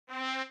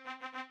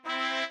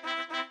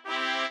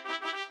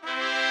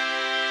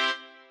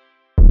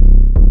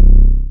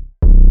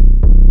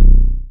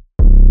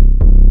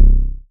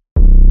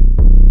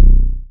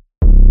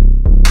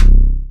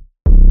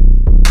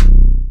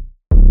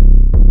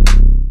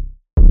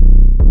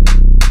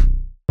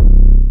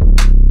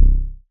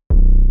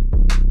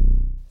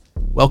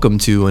Welcome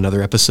to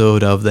another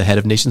episode of the Head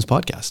of Nations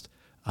podcast.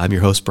 I'm your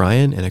host,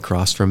 Brian, and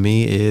across from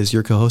me is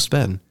your co-host,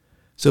 Ben.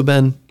 So,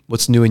 Ben,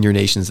 what's new in your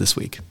nations this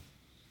week?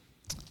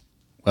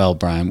 Well,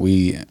 Brian,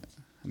 we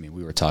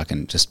were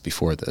talking just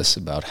before this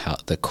about how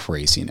the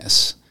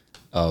craziness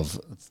of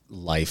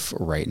life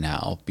right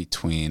now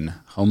between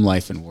home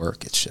life and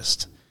work. It's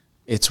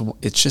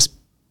just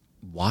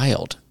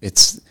wild.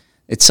 It's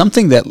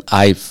something that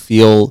I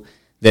feel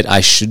that I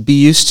should be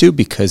used to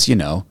because,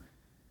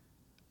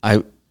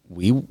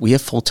 we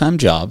have full-time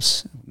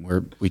jobs.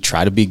 We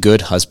try to be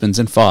good husbands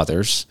and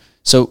fathers.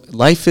 So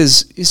life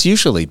is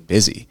usually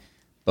busy,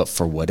 but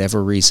for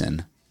whatever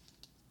reason,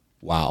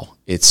 wow,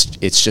 it's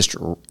just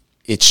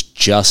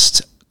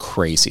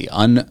crazy,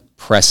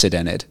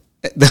 unprecedented,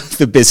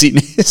 the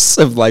busyness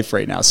of life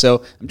right now.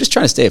 So I'm just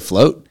trying to stay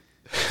afloat.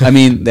 I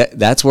mean,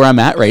 that's where I'm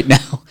at right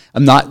now.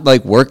 I'm not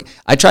like work.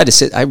 I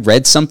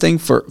read something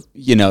for,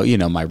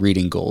 my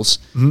reading goals.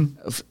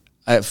 Mm-hmm.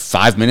 I have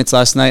 5 minutes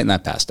last night and I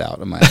passed out.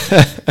 I'm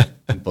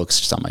like, books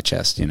just on my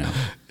chest,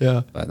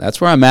 Yeah. But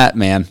that's where I'm at,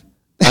 man.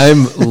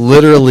 I'm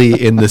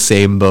literally in the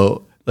same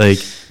boat. Like,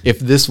 if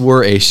this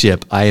were a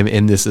ship, I am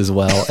in this as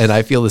well. And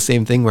I feel the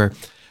same thing where,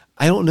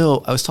 I don't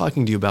know, I was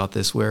talking to you about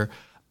this, where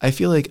I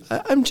feel like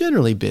I'm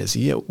generally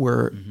busy.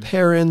 We're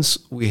parents,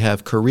 we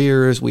have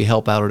careers, we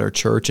help out at our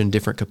church in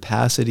different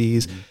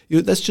capacities.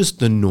 That's just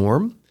the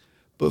norm.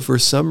 But for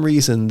some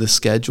reason, the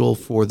schedule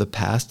for the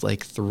past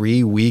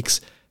 3 weeks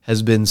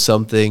has been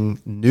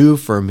something new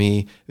for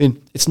me. I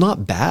mean, it's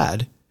not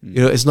bad.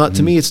 It's not,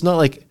 to me, it's not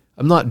like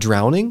I'm not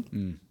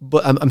drowning,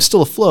 but I'm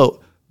still afloat.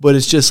 But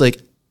it's just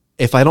like,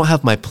 if I don't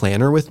have my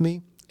planner with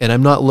me and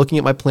I'm not looking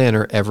at my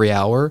planner every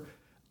hour,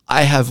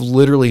 I have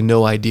literally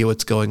no idea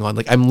what's going on.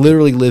 Like, I'm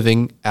literally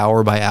living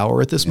hour by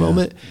hour at this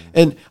moment.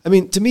 And I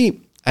mean, to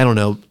me, I don't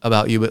know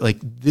about you, but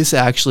this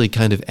actually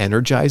kind of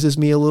energizes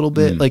me a little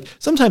bit. Like,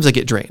 sometimes I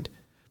get drained.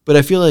 But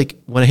I feel like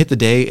when I hit the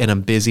day and I'm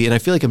busy and I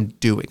feel like I'm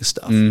doing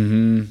stuff,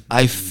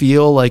 I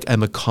feel like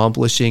I'm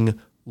accomplishing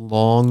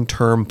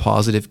long-term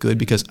positive good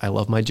because I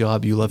love my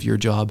job. You love your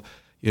job.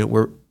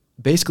 We're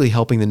basically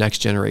helping the next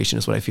generation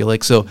is what I feel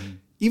like. So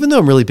even though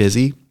I'm really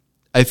busy,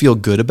 I feel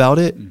good about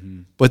it.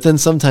 But then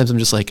sometimes I'm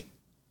just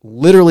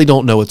literally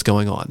don't know what's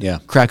going on. Yeah.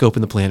 Crack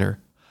open the planner.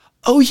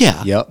 Oh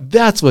yeah, Yep.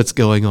 That's what's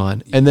going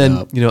on. And then,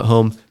 at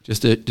home,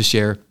 just to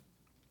share,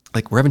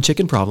 we're having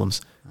chicken problems.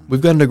 We've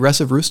got an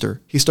aggressive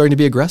rooster. He's starting to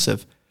be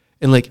aggressive.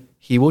 And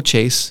he will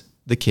chase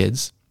the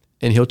kids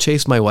and he'll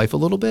chase my wife a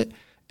little bit.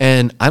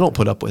 And I don't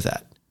put up with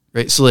that.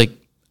 Right. So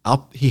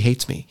he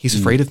hates me. He's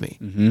afraid of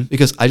me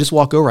because I just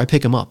walk over, I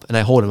pick him up and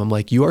I hold him. I'm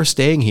like, you are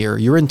staying here.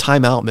 You're in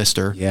timeout,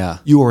 mister. Yeah.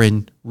 You are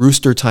in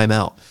rooster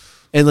timeout.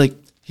 And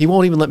he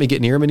won't even let me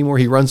get near him anymore.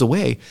 He runs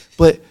away.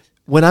 But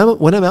when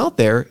I'm out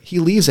there, he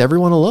leaves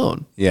everyone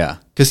alone. Yeah.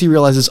 Because he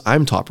realizes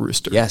I'm top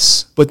rooster.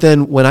 Yes. But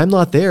then when I'm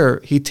not there,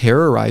 he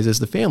terrorizes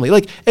the family.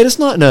 And it's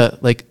not in a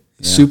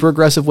super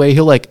aggressive way.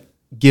 He'll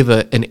give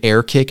an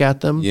air kick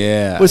at them.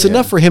 Yeah. But it's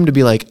enough for him to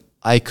be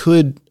I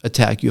could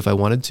attack you if I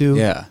wanted to.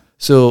 Yeah.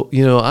 So,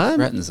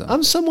 Threatens them.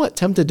 I'm somewhat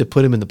tempted to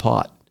put him in the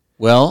pot.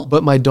 Well,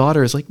 But my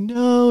daughter is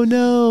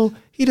no,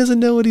 he doesn't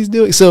know what he's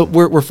doing. So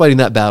we're fighting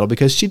that battle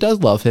because she does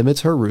love him.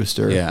 It's her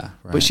rooster. Yeah,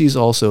 right. But she's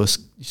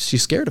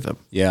scared of him.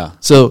 yeah.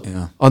 So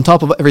Yeah. on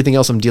top of everything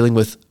else, I'm dealing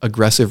with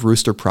aggressive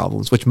rooster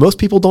problems, which most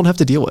people don't have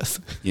to deal with.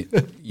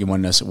 You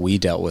want to know, we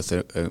dealt with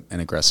an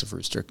aggressive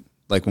rooster.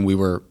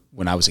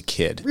 When I was a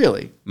kid.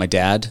 Really? My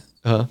dad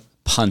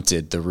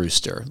punted the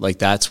rooster.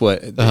 That's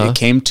what, it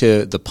came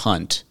to the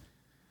punt.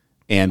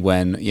 And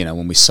when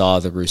we saw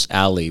the rooster,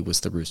 Allie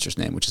was the rooster's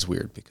name, which is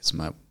weird because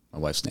my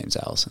wife's name's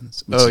Allison.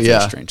 It's a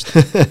very strange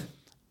thing.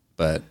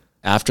 But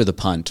after the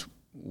punt,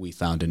 we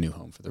found a new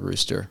home for the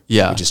rooster.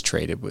 Yeah. We just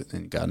traded with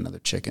and got another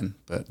chicken.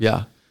 But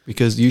Yeah.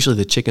 Because usually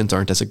the chickens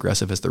aren't as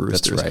aggressive as the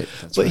roosters.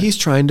 That's right. But he's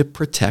trying to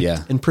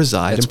protect and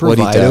preside That's and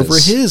provide over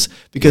his,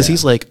 because Yeah.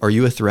 he's are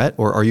you a threat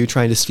or are you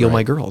trying to steal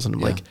my girls? And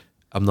I'm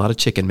I'm not a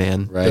chicken,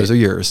 man. Right. Those are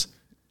yours.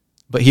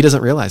 But he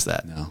doesn't realize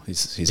that. no,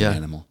 he's an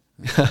animal.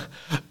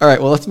 All right,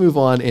 well, let's move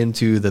on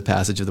into the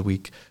passage of the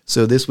week.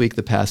 So this week,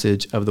 the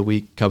passage of the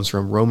week comes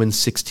from Romans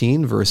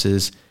 16,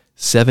 verses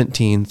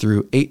 17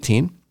 through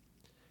 18.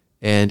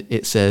 And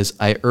it says,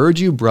 I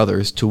urge you,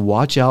 brothers, to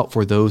watch out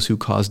for those who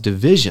cause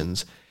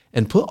divisions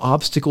and put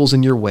obstacles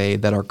in your way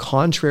that are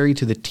contrary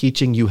to the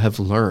teaching you have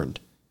learned.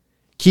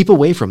 Keep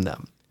away from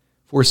them,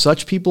 for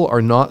such people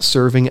are not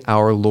serving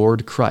our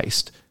Lord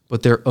Christ,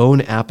 but their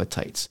own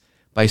appetites.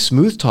 By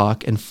smooth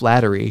talk and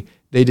flattery,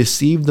 they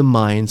deceive the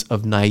minds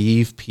of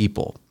naive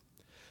people.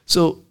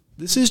 So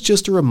this is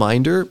just a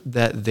reminder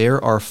that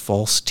there are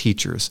false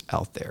teachers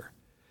out there,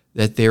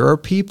 that there are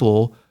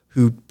people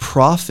who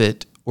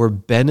profit or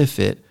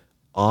benefit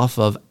off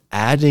of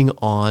adding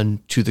on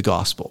to the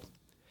gospel.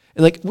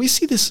 And we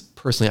see this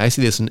personally, I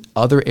see this in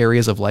other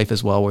areas of life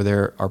as well, where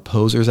there are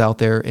posers out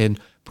there in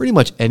pretty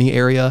much any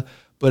area.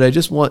 But I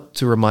just want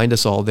to remind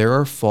us all, there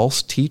are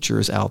false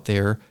teachers out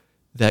there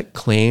that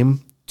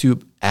claim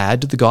to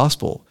add to the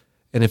gospel.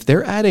 And if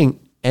they're adding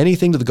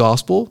anything to the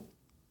gospel,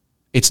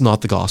 it's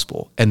not the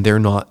gospel, and they're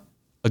not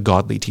a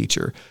godly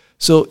teacher.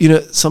 So,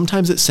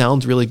 sometimes it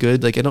sounds really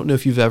good. Like, I don't know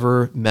if you've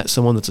ever met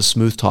someone that's a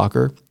smooth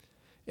talker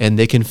and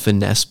they can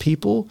finesse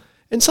people.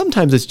 And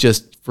sometimes it's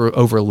just for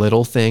over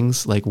little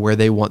things, like where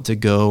they want to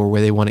go or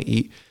where they want to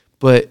eat.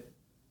 But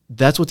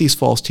that's what these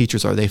false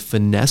teachers are. They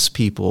finesse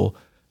people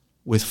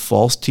with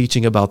false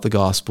teaching about the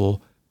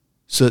gospel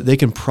so that they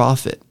can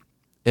profit.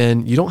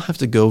 And you don't have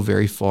to go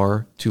very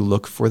far to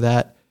look for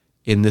that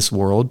in this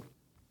world.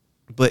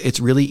 But it's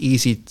really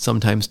easy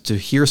sometimes to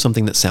hear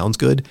something that sounds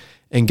good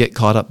and get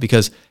caught up,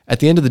 because at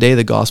the end of the day,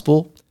 the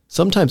gospel,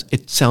 sometimes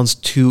it sounds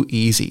too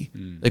easy.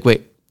 Like,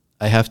 wait,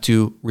 I have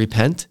to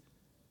repent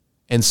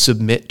and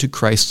submit to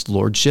Christ's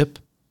lordship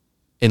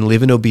and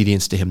live in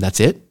obedience to him.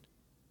 That's it?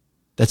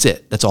 That's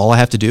it. That's all I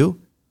have to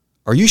do?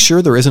 Are you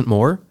sure there isn't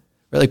more?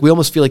 Right? Like, we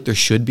almost feel like there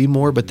should be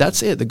more, but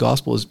that's it. The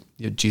gospel is,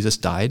 Jesus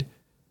died,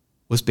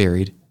 was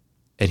buried,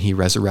 and he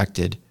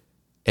resurrected.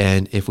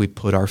 And if we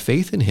put our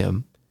faith in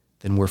him,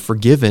 then we're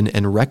forgiven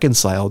and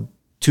reconciled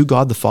to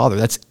God the Father.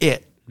 That's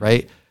it,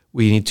 right?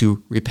 We need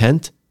to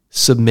repent,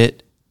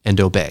 submit, and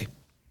obey.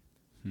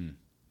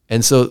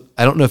 And so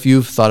I don't know if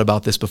you've thought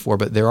about this before,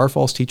 but there are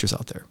false teachers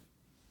out there.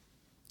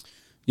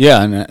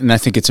 Yeah, and I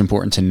think it's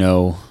important to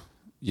know,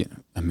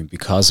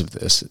 because of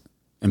this,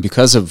 and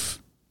because of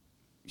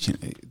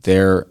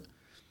their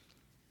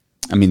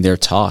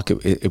talk,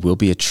 it will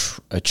be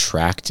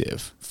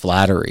attractive,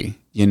 flattery.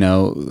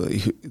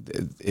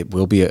 It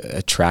will be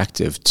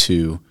attractive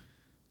to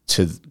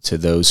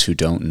those who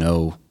don't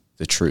know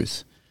the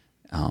truth,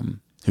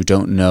 who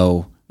don't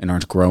know and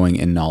aren't growing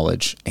in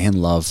knowledge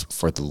and love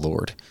for the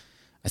Lord.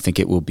 I think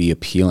it will be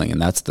appealing,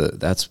 and that's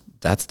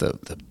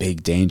the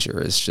big danger.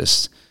 Is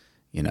just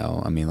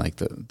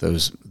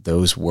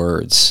those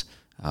words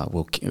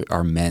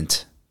are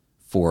meant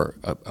for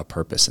a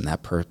purpose, and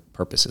that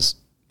purpose is,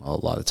 well,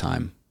 a lot of the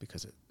time,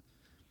 because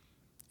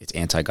it's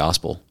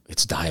anti-gospel,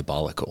 it's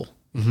diabolical.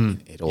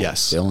 It'll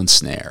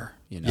ensnare,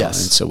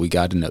 Yes. And so we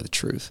got to know the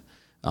truth,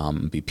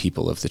 be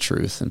people of the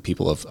truth and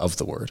people of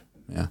the word.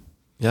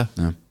 Yeah.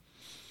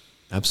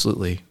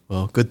 Absolutely.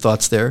 Well, good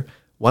thoughts there.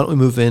 Why don't we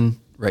move in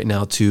right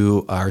now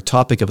to our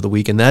topic of the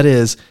week, and that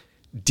is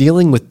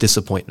dealing with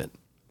disappointment.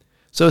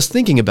 So I was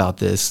thinking about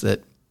this,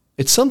 that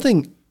it's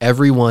something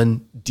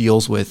everyone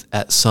deals with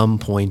at some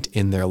point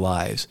in their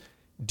lives,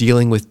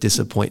 dealing with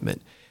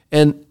disappointment.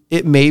 And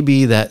it may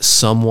be that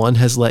someone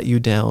has let you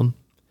down.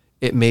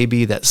 It may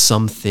be that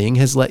something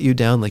has let you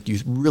down, like you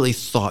really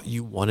thought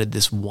you wanted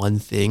this one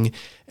thing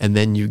and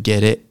then you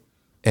get it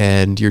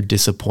and you're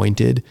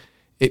disappointed.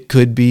 It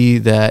could be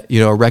that,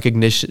 a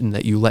recognition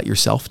that you let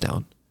yourself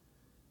down,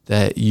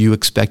 that you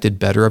expected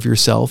better of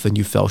yourself and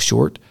you fell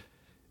short.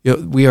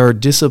 We are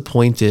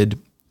disappointed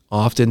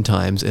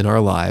oftentimes in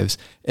our lives.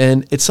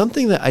 And it's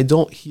something that I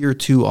don't hear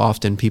too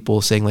often,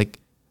 people saying like,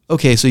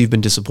 okay, so you've been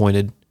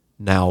disappointed,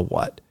 now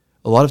what?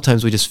 A lot of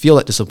times we just feel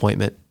that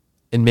disappointment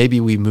and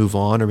maybe we move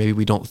on, or maybe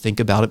we don't think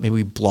about it. Maybe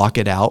we block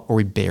it out or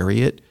we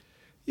bury it.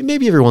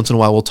 Maybe every once in a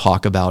while we'll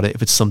talk about it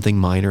if it's something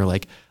minor,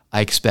 like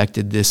I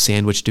expected this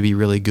sandwich to be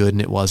really good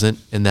and it wasn't,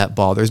 and that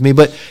bothers me.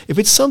 But if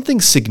it's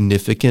something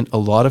significant, a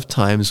lot of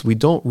times we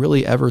don't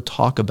really ever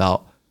talk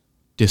about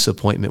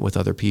disappointment with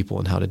other people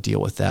and how to deal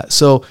with that.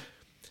 So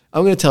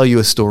I'm going to tell you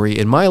a story.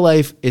 In my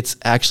life, it's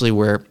actually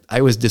where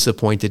I was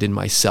disappointed in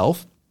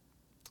myself,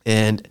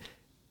 and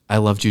I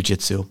love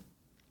jiu-jitsu.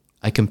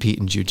 I compete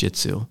in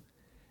jiu-jitsu.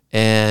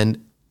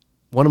 And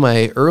one of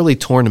my early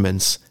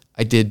tournaments,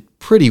 I did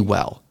pretty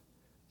well.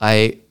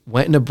 I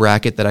went in a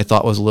bracket that I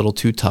thought was a little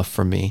too tough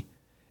for me,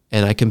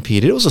 and I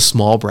competed. It was a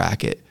small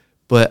bracket,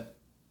 but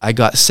I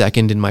got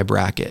second in my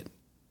bracket.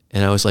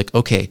 And I was like,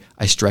 okay,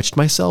 I stretched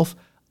myself,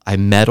 I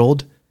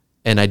medaled,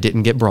 and I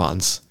didn't get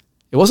bronze.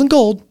 It wasn't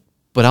gold,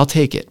 but I'll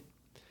take it.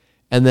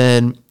 And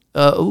then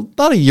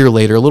about a year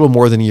later, a little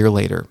more than a year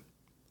later,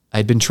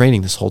 I'd been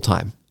training this whole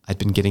time. I'd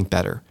been getting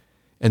better.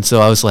 And so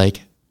I was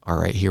like, all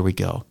right, here we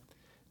go.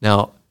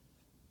 Now,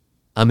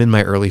 I'm in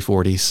my early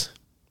 40s.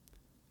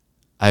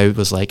 I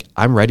was like,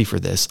 I'm ready for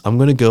this. I'm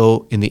going to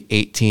go in the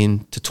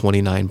 18 to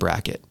 29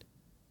 bracket.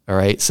 All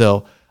right.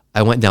 So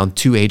I went down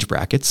 2 age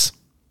brackets,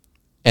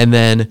 and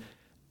then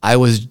I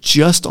was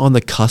just on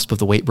the cusp of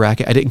the weight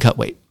bracket. I didn't cut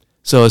weight.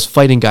 So I was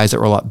fighting guys that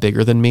were a lot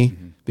bigger than me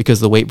because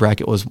the weight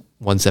bracket was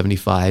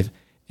 175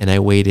 and I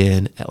weighed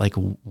in at like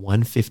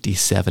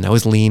 157. I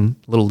was lean,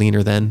 a little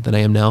leaner then than I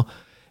am now.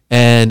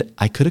 And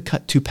I could have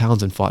cut 2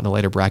 pounds and fought in a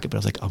lighter bracket, but I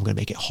was like, I'm going to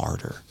make it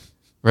harder.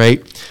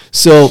 Right.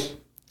 So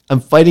I'm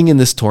fighting in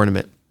this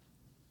tournament,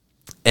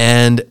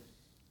 and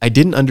I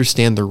didn't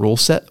understand the rule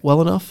set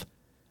well enough.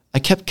 I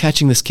kept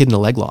catching this kid in a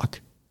leg lock,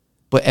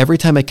 but every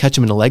time I catch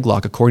him in a leg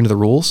lock, according to the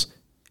rules,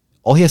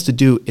 all he has to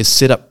do is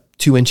sit up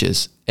 2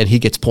 inches and he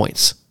gets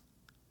points.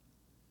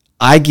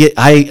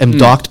 I am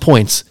docked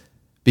points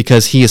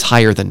because he is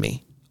higher than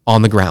me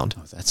on the ground.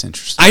 Oh, that's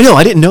interesting. I know.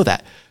 I didn't know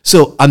that.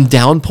 So I'm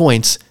down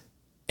points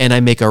and I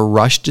make a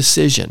rush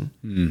decision.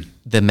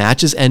 The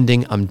match is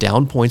ending. I'm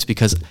down points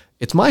because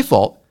it's my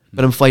fault,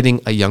 but I'm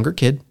fighting a younger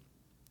kid,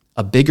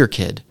 a bigger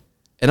kid,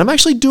 And I'm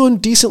actually doing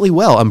decently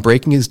well. I'm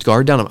breaking his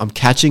guard down. I'm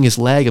catching his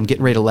leg. I'm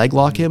getting ready to leg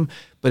lock him.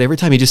 But every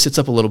time he just sits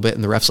up a little bit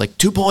and the ref's like,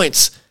 2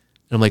 points.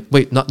 And I'm like,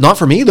 wait, not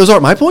for me? Those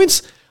aren't my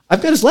points?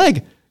 I've got his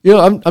leg.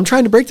 I'm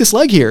trying to break this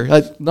leg here.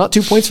 Not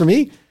 2 points for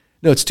me.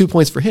 No, it's 2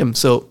 points for him.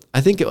 So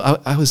I think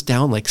I was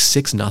down like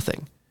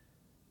 6-0.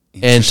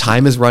 And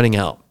time is running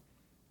out.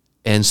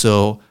 And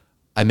so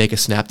I make a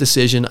snap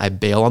decision. I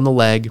bail on the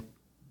leg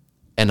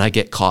and I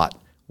get caught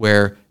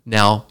where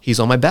now he's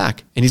on my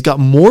back and he's got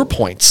more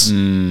points,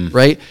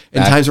 right?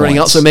 And time's running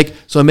out. So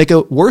I make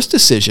a worse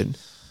decision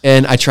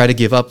and I try to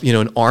give up,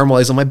 an arm while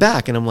he's on my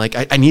back. And I'm like,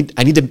 I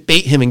need to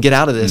bait him and get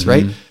out of this,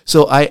 right?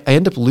 So I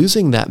end up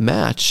losing that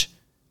match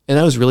and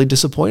I was really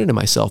disappointed in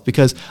myself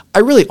because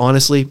I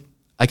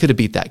could have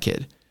beat that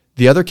kid.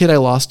 The other kid I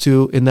lost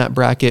to in that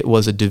bracket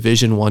was a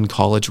Division I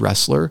college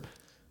wrestler.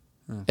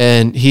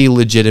 And he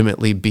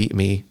legitimately beat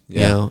me,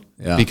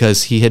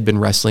 because he had been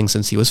wrestling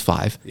since he was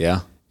 5.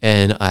 Yeah.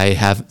 And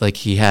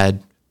he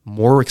had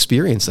more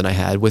experience than I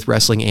had with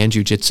wrestling and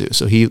jiu-jitsu.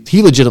 So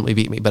he legitimately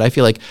beat me, but I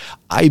feel like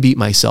I beat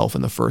myself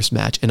in the first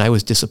match and I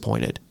was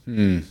disappointed.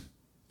 And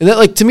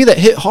that, to me, that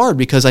hit hard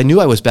because I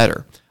knew I was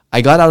better. I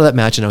got out of that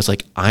match and I was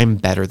like, I'm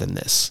better than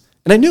this.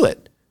 And I knew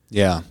it.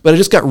 Yeah. But I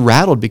just got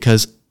rattled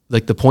because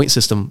the point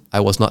system,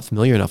 I was not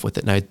familiar enough with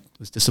it. And I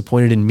was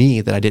disappointed in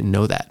me that I didn't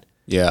know that.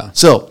 Yeah.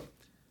 So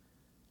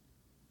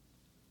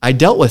I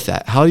dealt with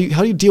that. How do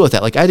you deal with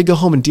that? I had to go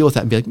home and deal with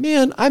that and be like,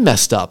 man, I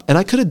messed up and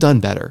I could have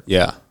done better.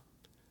 Yeah.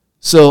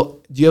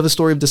 So do you have a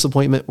story of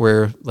disappointment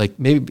where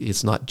maybe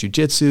it's not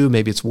jujitsu,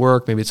 maybe it's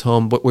work, maybe it's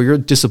home, but where you're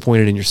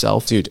disappointed in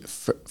yourself? Dude,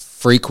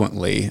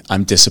 frequently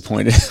I'm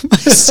disappointed in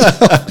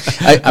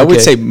myself. I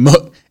would say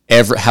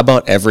how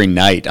about every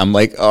night? I'm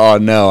like, oh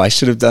no, I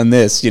should have done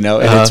this, and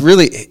it's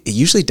really, it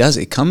usually does.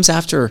 It comes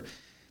after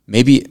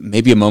maybe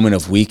a moment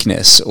of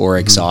weakness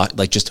or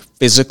just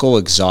physical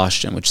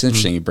exhaustion, which is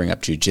interesting. You bring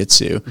up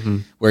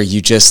jujitsu, where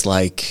you just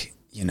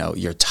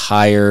you're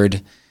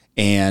tired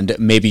and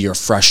maybe you're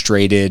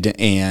frustrated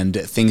and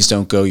things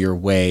don't go your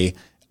way.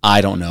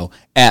 I don't know,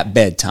 at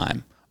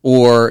bedtime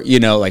or,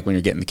 when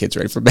you're getting the kids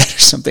ready for bed or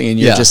something and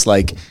you're just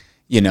and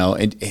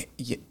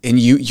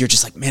you're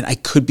just like, man, I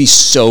could be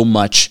so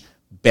much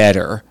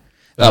better.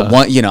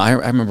 I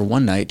remember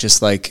one night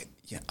just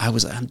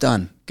I'm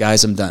done,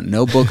 guys. I'm done.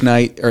 No book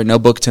night or no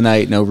book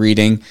tonight. No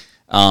reading.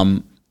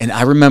 And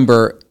I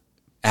remember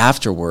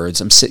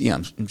afterwards, I'm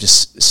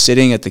just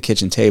sitting at the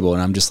kitchen table,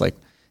 and I'm just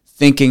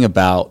thinking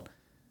about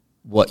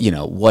what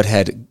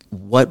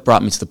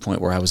brought me to the point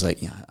where I was like,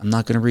 I'm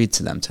not going to read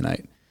to them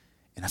tonight,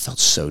 and I felt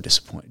so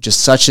disappointed. Just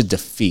such a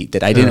defeat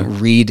that I didn't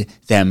read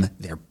them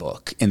their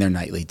book in their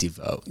nightly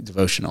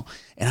devotional,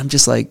 and I'm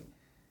just like,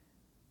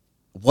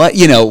 what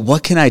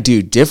can I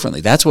do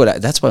differently? That's why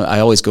I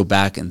always go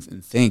back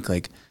and think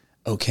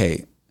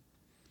okay,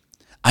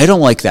 I don't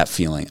like that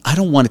feeling. I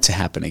don't want it to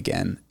happen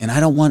again. And I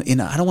don't want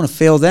to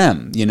fail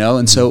them,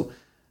 and so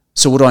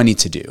what do I need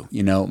to do?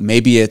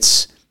 Maybe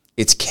it's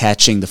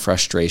catching the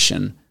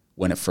frustration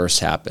when it first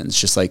happens,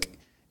 just like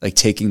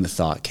taking the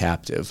thought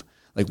captive,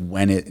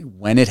 when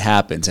it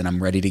happens and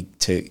I'm ready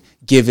to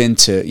give in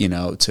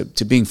to,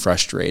 to being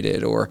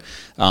frustrated or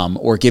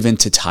give in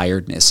to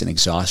tiredness and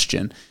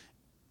exhaustion.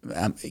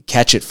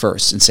 Catch it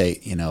first and say,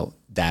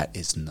 that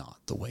is not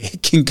the way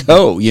it can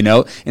go, and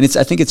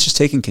I think it's just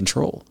taking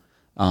control,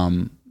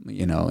 and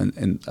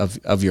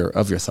of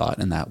your thought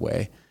in that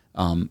way.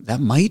 That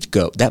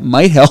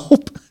might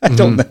help. I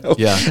don't know.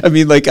 Yeah. I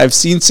mean, I've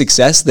seen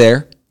success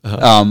there,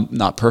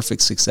 not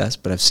perfect success,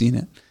 but I've seen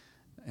it.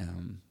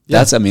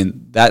 Those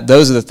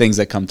are the things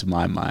that come to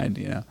my mind,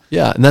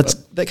 Yeah. And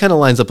that kind of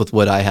lines up with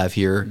what I have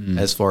here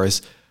as far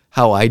as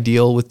how I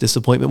deal with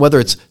disappointment, whether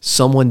it's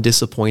someone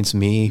disappoints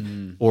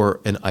me or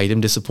an item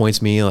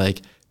disappoints me.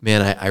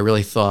 Man, I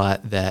really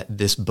thought that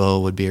this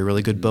bow would be a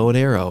really good bow and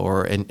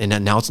arrow, and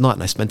now it's not,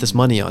 and I spent this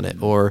money on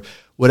it, or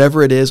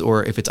whatever it is,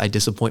 or if it's I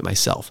disappoint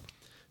myself.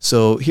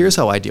 So here's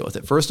how I deal with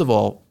it. First of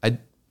all, I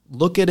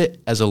look at it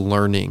as a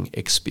learning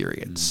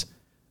experience.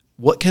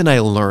 What can I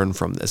learn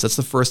from this? That's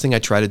the first thing I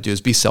try to do,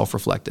 is be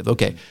self-reflective.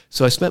 Okay,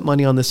 so I spent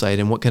money on this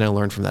item. What can I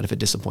learn from that if it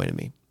disappointed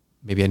me?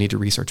 Maybe I need to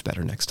research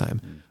better next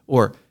time.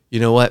 Or, you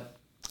know what?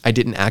 I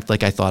didn't act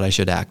like I thought I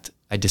should act.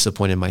 I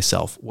disappointed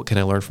myself. What can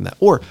I learn from that?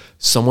 Or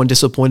someone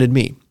disappointed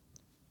me.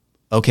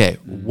 Okay,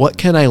 what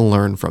can I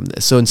learn from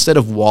this? So instead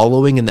of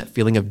wallowing in that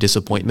feeling of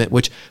disappointment,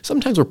 which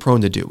sometimes we're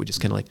prone to do, we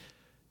just kind of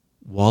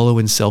wallow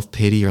in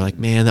self-pity or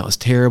man, that was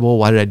terrible.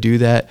 Why did I do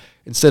that?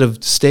 Instead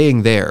of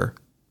staying there,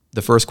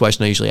 the first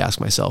question I usually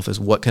ask myself is,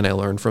 what can I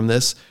learn from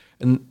this?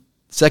 And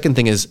second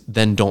thing is,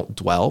 then don't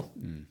dwell.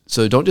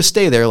 So don't just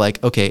stay there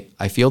okay,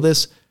 I feel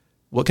this.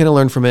 What can I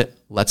learn from it?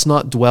 Let's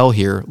not dwell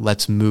here.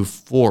 Let's move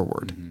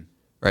forward.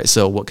 Right?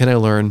 So what can I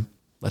learn?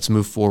 Let's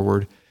move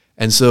forward.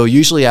 And so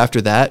usually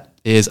after that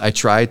is I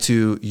try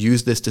to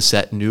use this to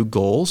set new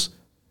goals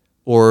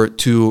or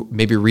to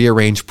maybe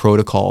rearrange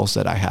protocols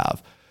that I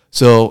have.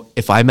 So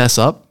if I mess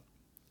up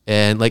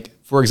and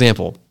for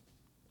example,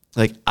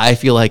 I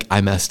feel like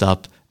I messed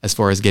up as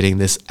far as getting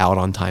this out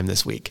on time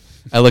this week.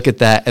 I look at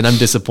that and I'm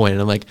disappointed.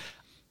 I'm like,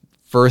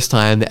 first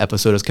time the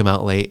episode has come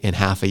out late in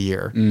half a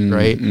year,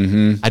 right?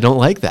 I don't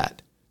like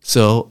that.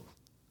 So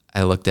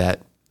I looked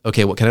at,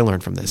 okay, what can I learn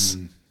from this?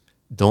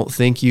 Don't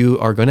think you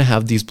are going to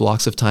have these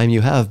blocks of time you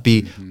have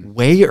be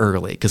way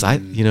early. Cause I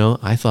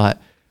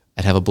thought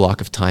I'd have a block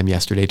of time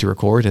yesterday to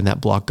record, and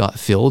that block got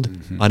filled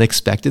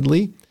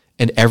unexpectedly.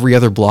 And every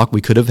other block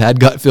we could have had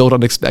got filled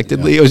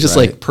unexpectedly. It was just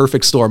like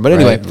perfect storm. But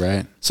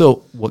anyway,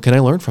 so what can I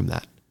learn from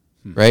that?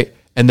 Right.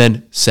 And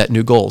then set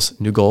new goals.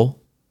 New goal,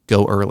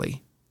 go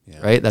early.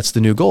 Right. That's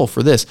the new goal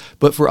for this.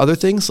 But for other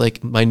things,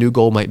 like my new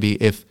goal might be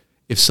if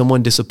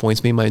someone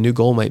disappoints me, my new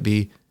goal might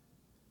be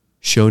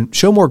show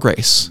more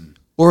grace.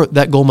 Or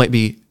that goal might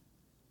be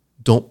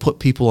don't put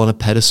people on a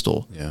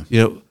pedestal.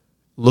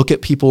 Look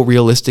at people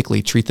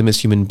realistically, treat them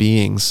as human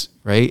beings.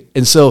 Right.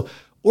 And so,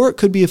 or it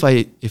could be if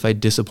I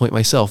disappoint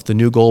myself, the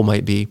new goal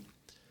might be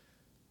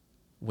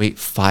wait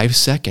 5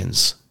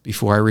 seconds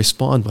before I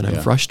respond when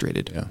I'm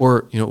frustrated,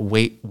 or,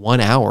 wait 1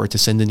 hour to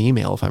send an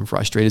email if I'm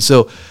frustrated.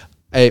 So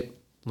I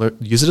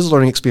use it as a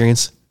learning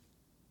experience,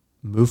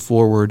 move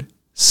forward,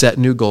 set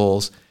new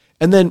goals.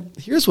 And then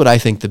here's what I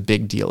think the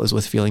big deal is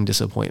with feeling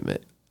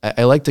disappointment.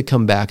 I like to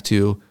come back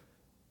to,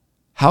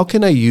 how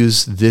can I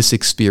use this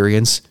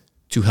experience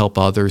to help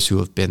others who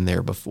have been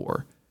there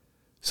before?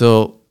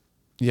 So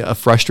a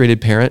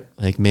frustrated parent,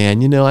 like,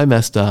 man, I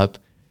messed up.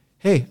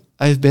 Hey,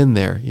 I've been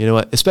there. You know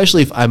what?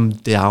 Especially if I'm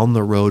down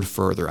the road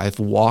further, I've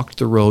walked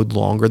the road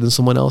longer than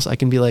someone else. I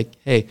can be like,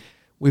 hey,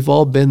 we've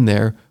all been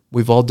there.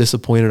 We've all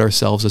disappointed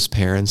ourselves as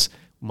parents.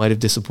 We might have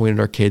disappointed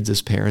our kids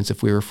as parents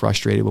if we were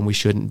frustrated when we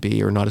shouldn't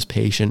be, or not as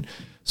patient.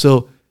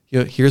 So,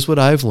 here's what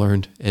I've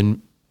learned,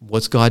 and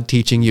what's God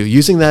teaching you?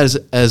 Using that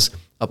as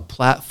a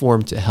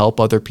platform to help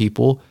other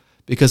people.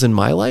 Because in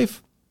my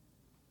life,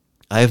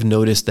 I've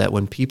noticed that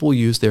when people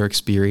use their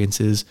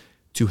experiences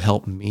to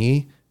help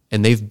me,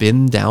 and they've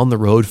been down the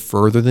road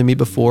further than me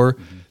before,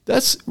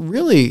 that's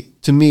really,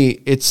 to me,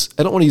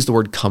 I don't want to use the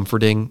word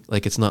comforting.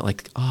 Like, it's not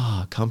like,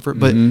 comfort,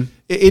 but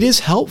it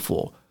is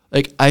helpful.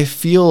 Like, I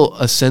feel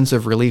a sense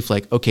of relief,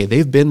 like, okay,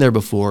 they've been there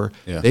before.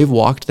 They've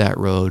walked that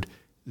road.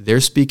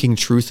 They're speaking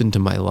truth into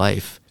my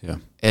life.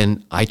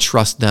 And I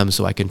trust them,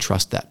 so I can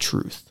trust that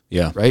truth.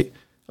 Right?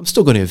 I'm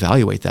still going to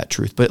evaluate that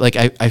truth, but like,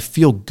 I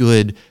feel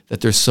good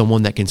that there's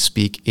someone that can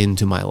speak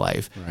into my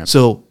life.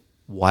 So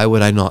why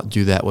would I not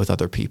do that with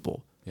other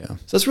people? So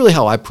that's really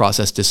how I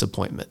process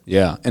disappointment.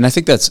 And I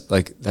think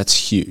that's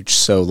huge.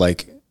 So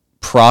like,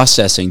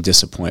 processing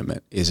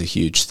disappointment is a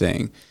huge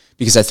thing,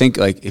 because I think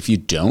like, if you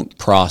don't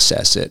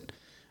process it,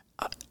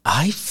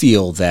 I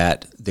feel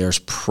that there's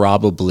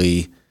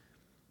probably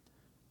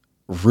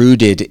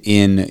rooted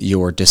in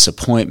your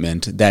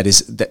disappointment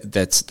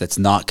that's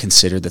not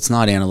considered, that's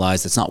not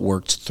analyzed, that's not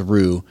worked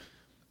through.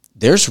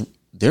 There's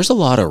a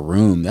lot of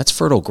room. That's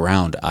fertile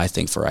ground, I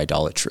think, for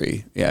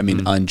idolatry.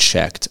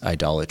 Unchecked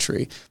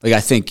idolatry. Like,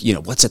 I think,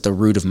 what's at the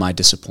root of my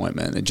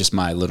disappointment? And just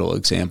my little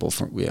example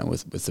from,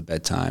 with the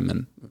bedtime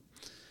and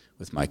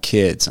with my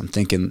kids, I'm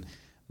thinking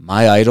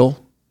my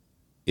idol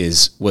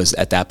was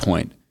at that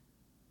point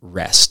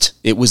rest.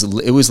 It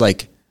was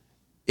like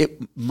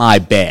my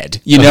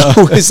bed,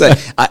 It's like,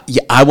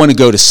 I want to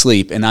go to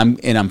sleep, and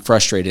I'm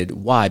frustrated.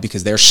 Why?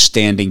 Because they're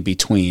standing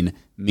between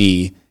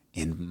me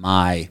and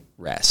my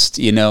rest,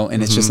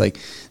 and it's just like,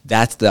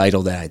 that's the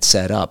idol that I'd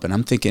set up. And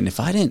I'm thinking, if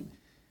I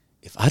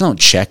don't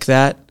check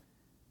that,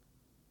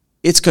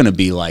 it's going to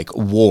be like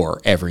war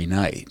every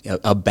night,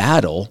 a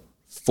battle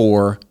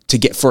for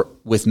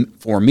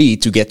me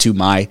to get to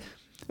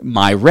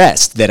my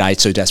rest that I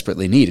so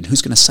desperately need. And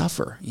who's going to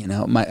suffer?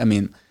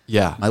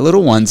 My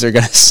little ones are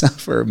going to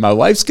suffer. My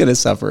wife's going to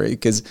suffer,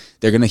 because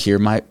they're going to hear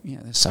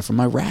suffer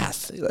my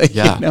wrath.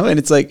 And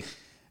it's like,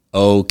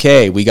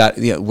 okay,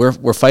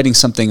 we're fighting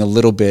something a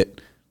little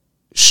bit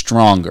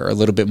stronger, a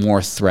little bit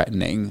more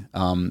threatening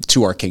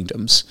to our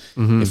kingdoms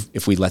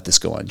if we let this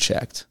go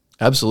unchecked.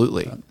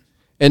 Absolutely.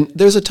 And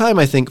there's a time,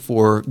 I think,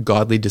 for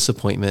godly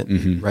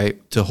disappointment,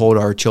 right? To hold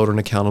our children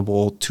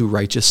accountable to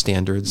righteous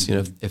standards,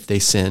 if they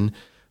sin.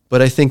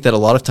 But I think that a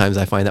lot of times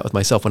I find that with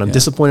myself, when I'm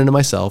disappointed in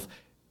myself,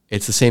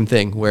 it's the same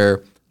thing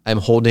where I'm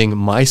holding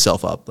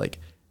myself up. Like,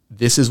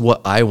 this is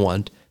what I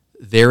want.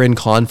 They're in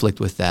conflict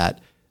with that,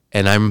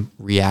 and I'm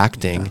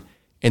reacting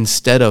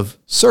instead of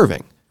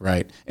serving.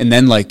 Right. And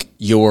then like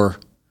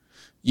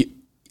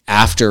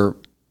after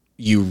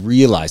you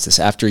realize this,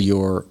 after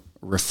your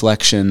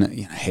reflection,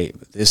 hey,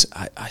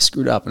 I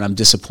screwed up and I'm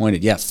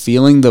disappointed.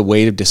 Feeling the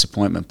weight of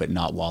disappointment, but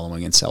not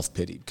wallowing in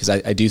self-pity. Because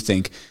I do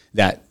think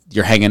that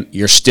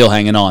you're still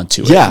hanging on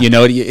to it.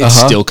 It's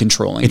still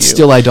controlling you. It's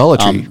still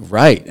idolatry.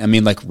 Right.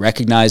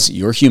 Recognize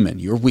you're human,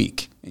 you're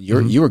weak,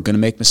 and you are going to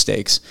make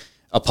mistakes.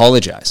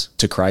 Apologize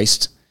to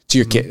Christ, to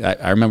your kid.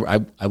 I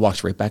remember I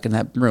walked right back in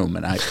that room,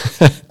 and I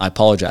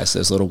apologized to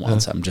those little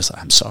ones.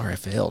 I'm sorry I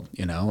failed,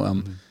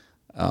 and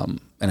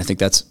I think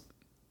that's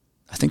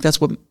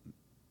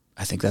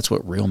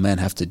what real men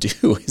have to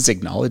do, is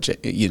acknowledge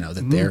it,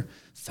 that they're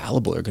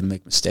fallible, are going to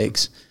make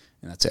mistakes.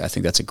 And I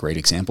think that's a great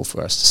example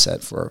for us to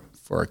set for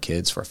our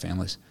kids, for our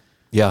families.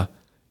 Yeah.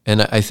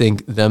 And I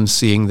think them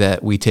seeing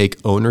that we take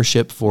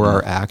ownership for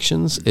our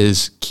actions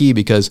is key,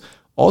 because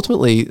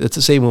ultimately it's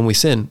the same when we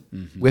sin.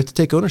 We have to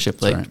take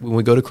ownership. Like when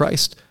we go to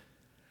Christ,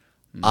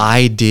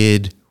 I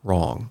did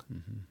wrong.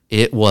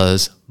 It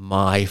was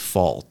my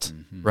fault,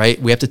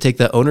 right? We have to take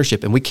that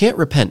ownership, and we can't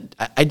repent.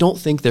 I don't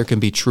think there can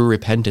be true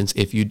repentance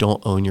if you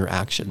don't own your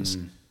actions,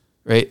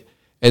 right?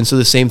 And so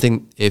the same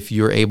thing, if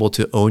you're able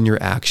to own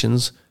your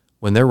actions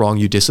when they're wrong,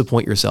 you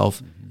disappoint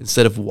yourself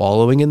instead of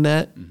wallowing in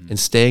that and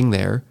staying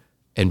there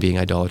and being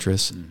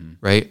idolatrous,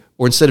 right?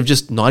 Or instead of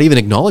just not even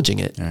acknowledging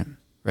it,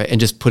 right? And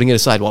just putting it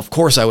aside. Well, of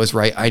course I was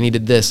right. I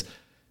needed this.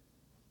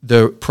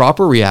 The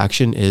proper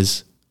reaction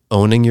is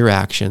owning your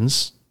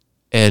actions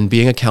and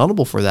being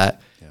accountable for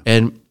that.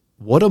 And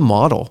what a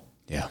model.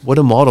 What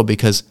a model,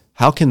 because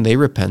how can they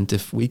repent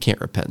if we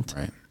can't repent?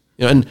 Right.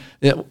 And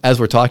as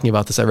we're talking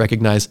about this, I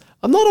recognize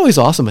I'm not always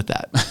awesome at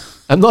that.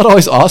 I'm not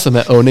always awesome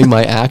at owning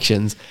my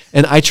actions.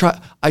 And I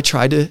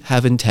try to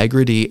have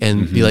integrity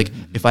and be like,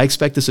 if I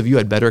expect this of you,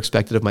 I'd better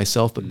expect it of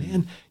myself. But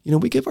man,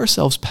 we give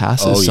ourselves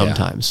passes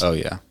sometimes. Oh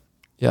yeah.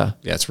 Yeah.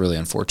 Yeah. It's really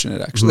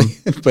unfortunate actually.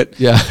 but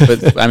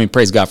I mean,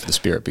 praise God for the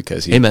Spirit,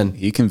 because Amen.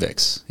 He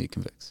convicts. He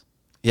convicts.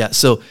 Yeah.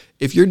 So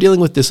if you're dealing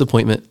with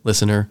disappointment,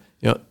 listener,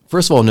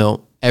 first of all,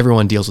 know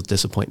everyone deals with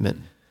disappointment,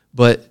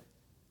 but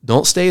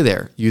don't stay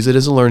there. Use it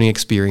as a learning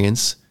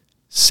experience.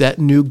 Set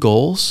new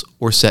goals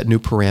or set new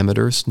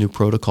parameters, new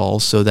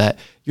protocols, so that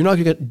you're not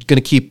going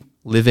to keep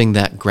living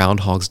that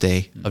Groundhog's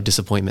Day of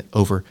disappointment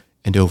over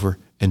and over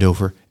and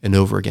over and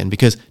over again,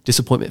 because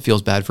disappointment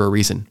feels bad for a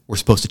reason. We're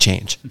supposed to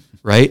change,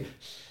 right?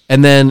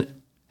 And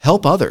then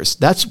help others.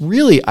 That's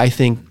really, I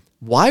think,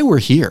 why we're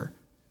here,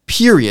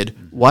 period.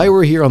 Why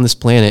we're here on this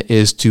planet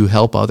is to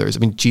help others.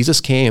 I mean,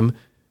 Jesus came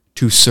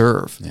to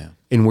serve,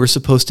 and we're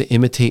supposed to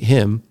imitate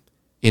him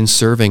in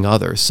serving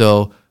others.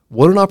 So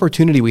what an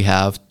opportunity we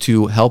have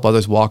to help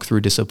others walk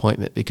through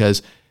disappointment,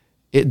 because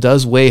it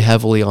does weigh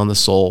heavily on the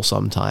soul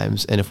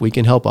sometimes. And if we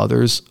can help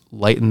others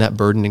lighten that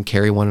burden and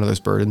carry one another's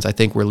burdens, I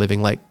think we're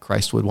living like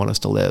Christ would want us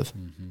to live.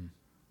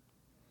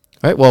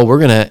 All right, well, we're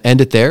going to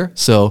end it there.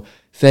 So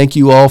thank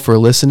you all for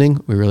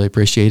listening. We really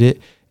appreciate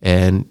it.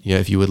 And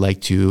if you would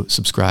like to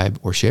subscribe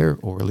or share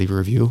or leave a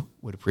review,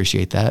 would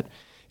appreciate that.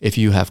 If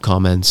you have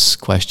comments,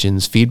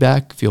 questions,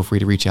 feedback, feel free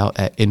to reach out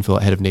at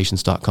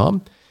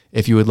info@headofnations.com.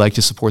 If you would like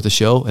to support the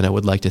show, and I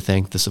would like to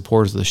thank the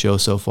supporters of the show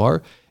so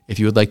far, if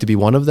you would like to be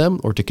one of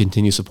them or to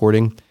continue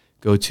supporting,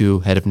 go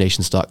to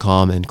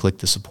headofnations.com and click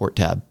the support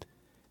tab.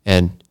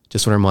 And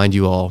just want to remind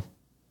you all,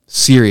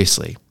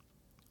 seriously,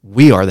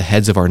 we are the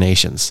heads of our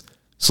nations.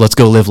 So let's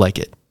go live like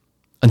it.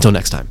 Until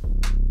next time.